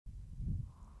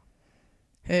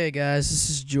Hey guys, this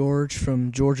is George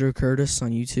from Georgia Curtis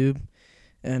on YouTube,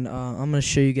 and I'm going to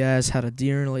show you guys how to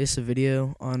deinterlace a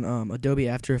video on Adobe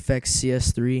After Effects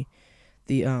CS3,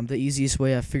 the easiest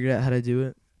way I figured out how to do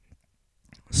it.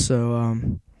 So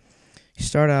you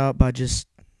start out by just,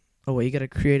 you got to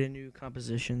create a new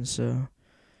composition, so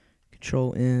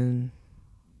Control N,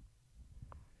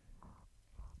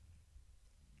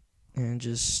 and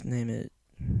just name it,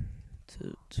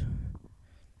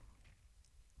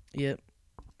 yep.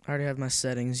 I already have my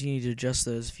settings. You need to adjust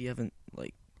those if you haven't,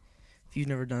 if you've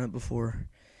never done it before.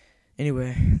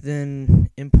 Anyway,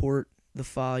 then import the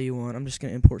file you want. I'm just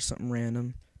going to import something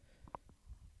random.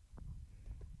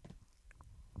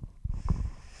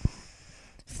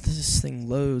 If this thing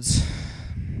loads.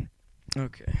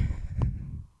 Okay.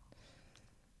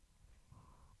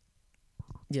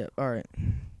 Yep, alright.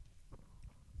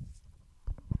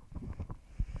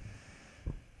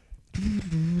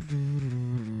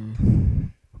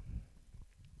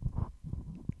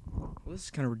 This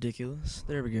is kind of ridiculous.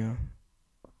 There we go.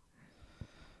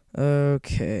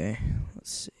 Okay,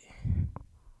 let's see.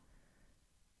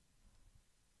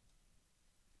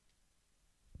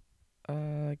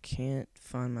 I can't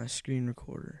find my screen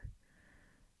recorder.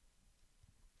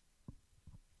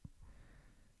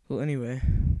 Well, anyway.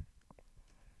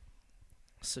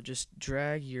 So just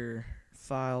drag your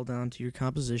file down to your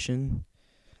composition.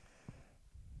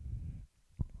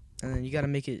 And then you gotta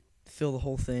make it fill the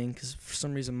whole thing, because for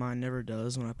some reason mine never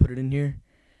does when I put it in here.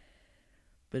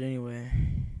 But anyway,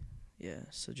 yeah,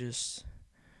 so just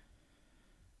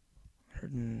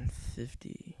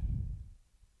 150.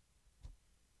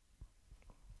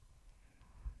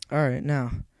 Alright,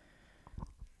 now,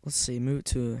 let's see, move it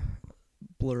to a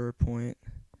blur point.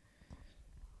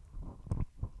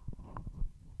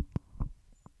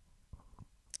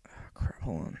 Crap,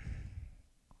 hold on.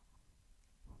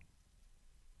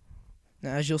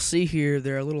 Now, as you'll see here,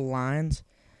 there are little lines,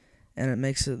 and it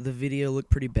makes the video look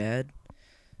pretty bad.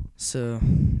 So,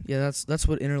 yeah, that's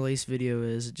what interlace video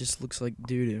is. It just looks like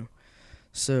doo-doo.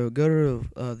 So, go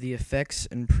to the effects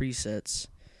and presets,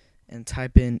 and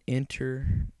type in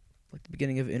enter, like the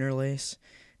beginning of interlace,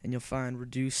 and you'll find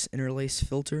reduce interlace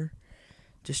filter.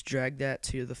 Just drag that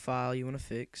to the file you want to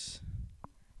fix.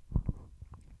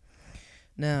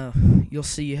 Now, you'll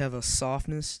see you have a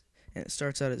softness, and it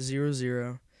starts out at 0,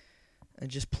 0. And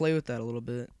just play with that a little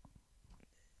bit.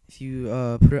 If you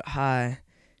put it high,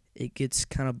 it gets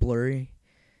kind of blurry.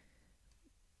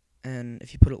 And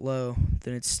if you put it low,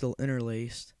 then it's still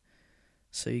interlaced.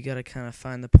 So you gotta kind of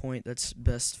find the point that's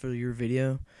best for your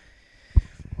video.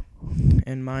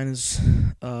 And mine is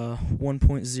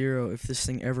 1.0 if this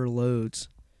thing ever loads.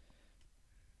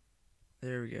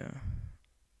 There we go.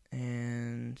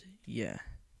 And yeah.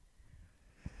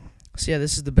 So yeah,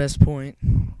 this is the best point.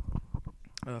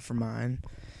 For mine.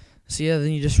 So yeah,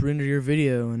 then you just render your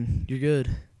video and you're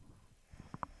good.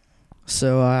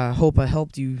 So I hope I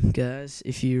helped you guys.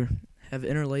 If you have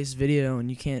interlaced video and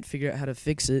you can't figure out how to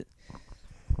fix it.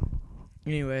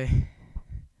 Anyway,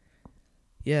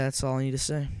 yeah, that's all I need to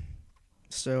say.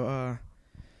 So I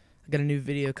got a new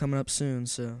video coming up soon,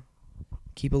 so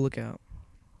keep a lookout.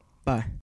 Bye.